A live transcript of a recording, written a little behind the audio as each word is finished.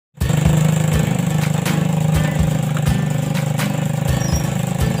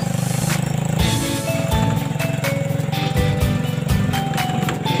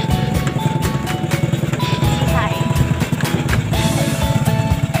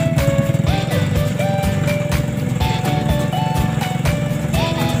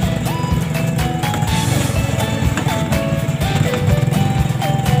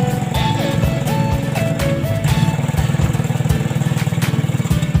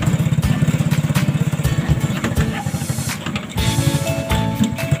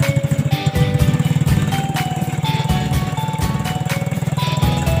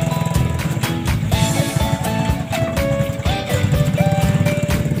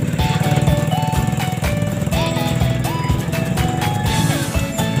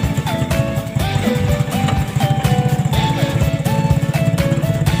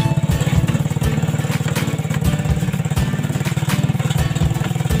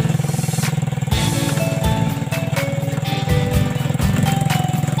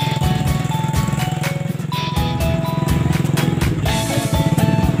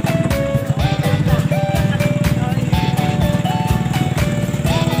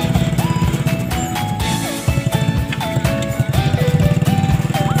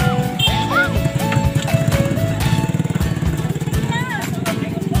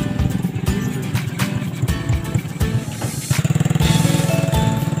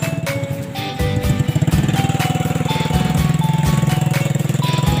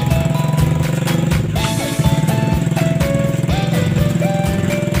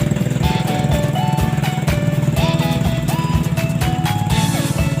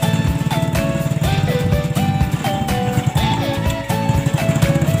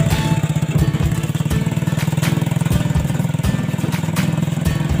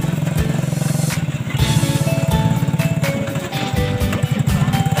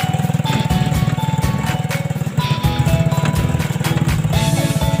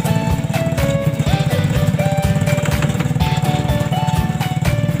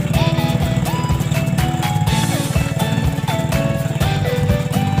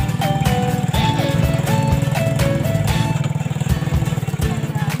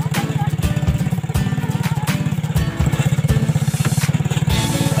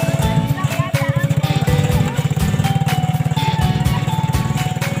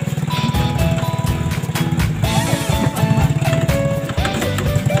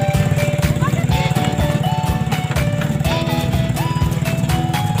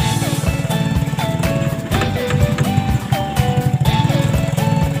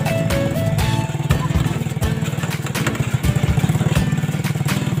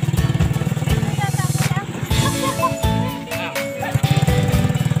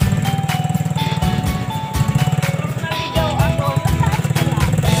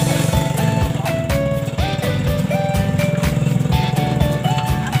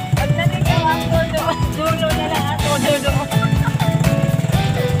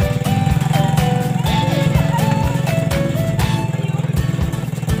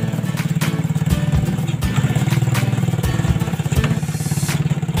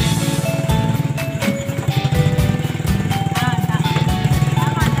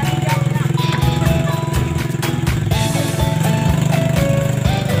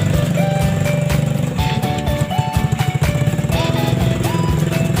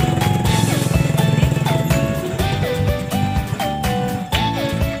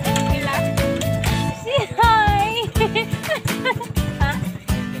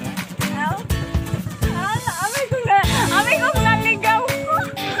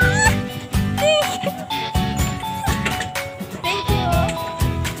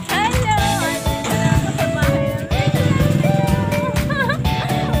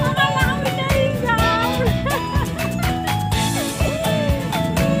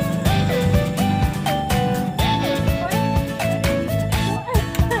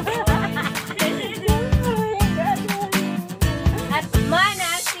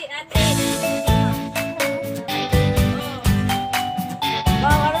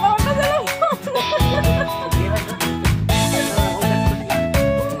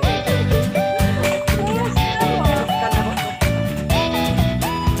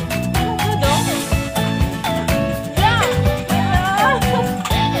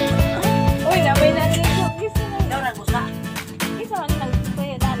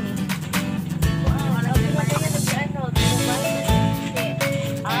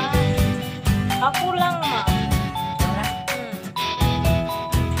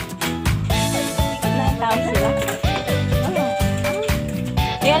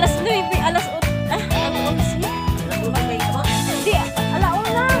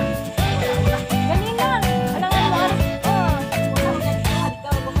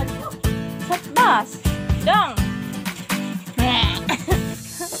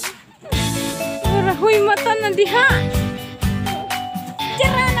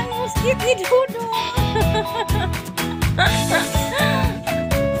sakit ni Dodo.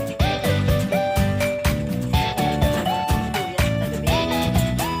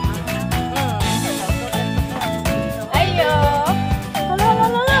 Ayo.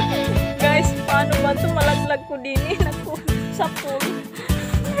 Hala. Guys, paano ba ito? Malaglag ko din eh. Naku, sapul.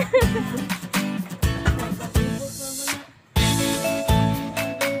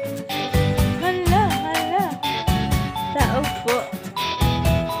 Hala. Tao po.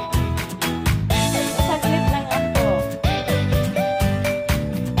 Saglit lang ako.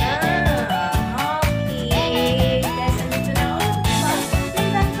 Okay. Guys, andito na ako.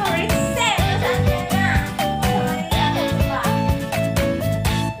 Pinsan ko, reset. Nasaan ka na?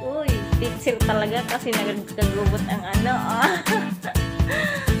 Uy, pixel talaga kasi nagkagubot ang ano.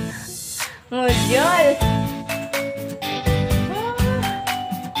 Mujol.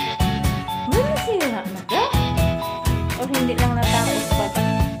 Sira na ba? O hindi lang natapos pag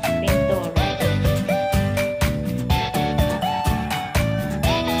pintura?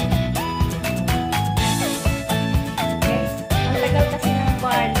 Guys, ang tagal kasi ng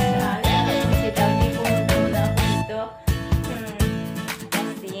bar sa si Dagi pumunta na ako dito.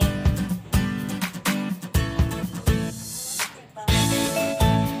 Kasi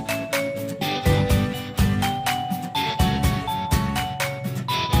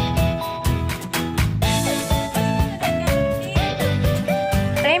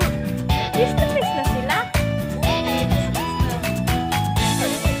Miss na sila.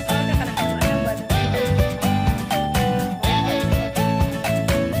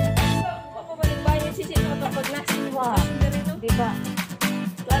 Wow. Diba?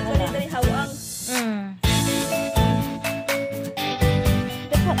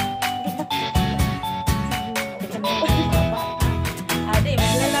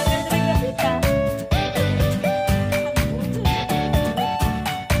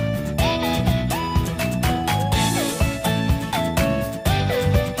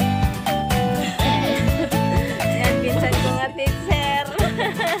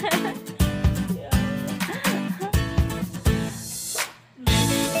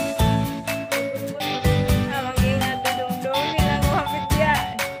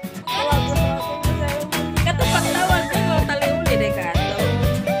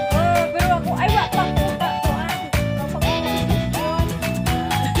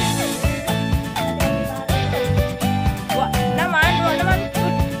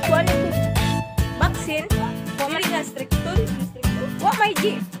 Wah, may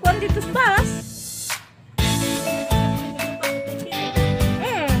di. Kuan dito sa bas.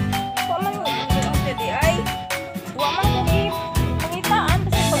 Kuman mo. Jadi ay. Wah, man ko gi pangitaan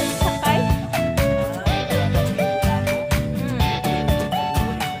basta pag sakay.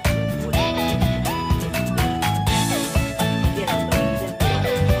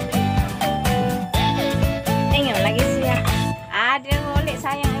 Tingnan lagi siya. Ada ulit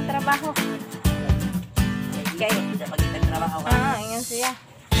sayang ang trabaho. Kayak ingat siya.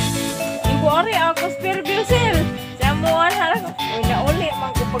 Ibu ori ako spare sel. Jamuan harap. Uy na uli man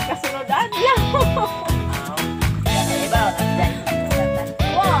ko pagkasunodad lang.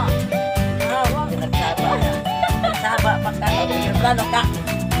 Wah. Saba pagkano yung plano ka.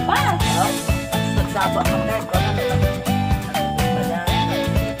 Pa. Saba pagkano.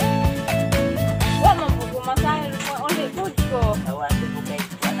 Wah man ko masahe uli pud ko. Awan ko kay.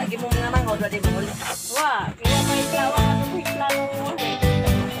 Lagi mo nga man odo di mo uli. Wah, kaya may plawang ano ko plano mo.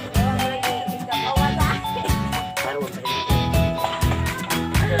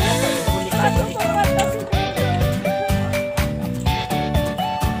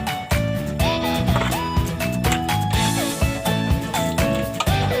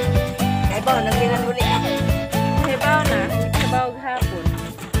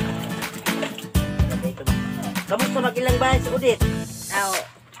 Kamusta mag-ilang bahay si Udit?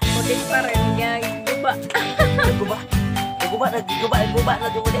 Udit pa rin, guba. Guba na si Udit. Guba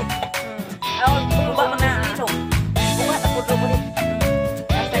na. Guba na po Udit.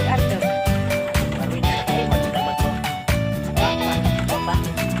 Asag ato. Maruin na kayo, magkakabat mo. Wapa.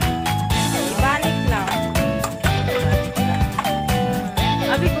 Ibalik lang.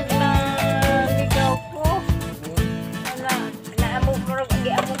 Abi ko na ligaw ko. Naamog mo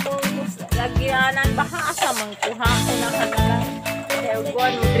lagyanan baka asa mang kuha ko na kanila. Kaya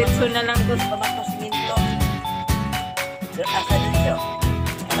guwan mo diretso na lang ko sa Pamato siminto. Asa dito?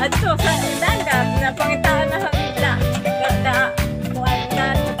 Ato sa dagat na pangitaan na hangla. Kuan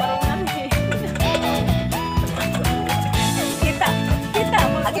na parang nami. Kita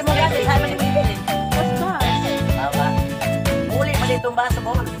mo. Agi mo gani sa man bibili. Basta. Baba. Muli pa ditong baso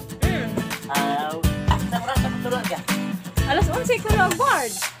mo. Sa oras sa tulog ka. Alas 11 music ko na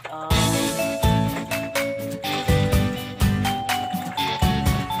guard. Ah,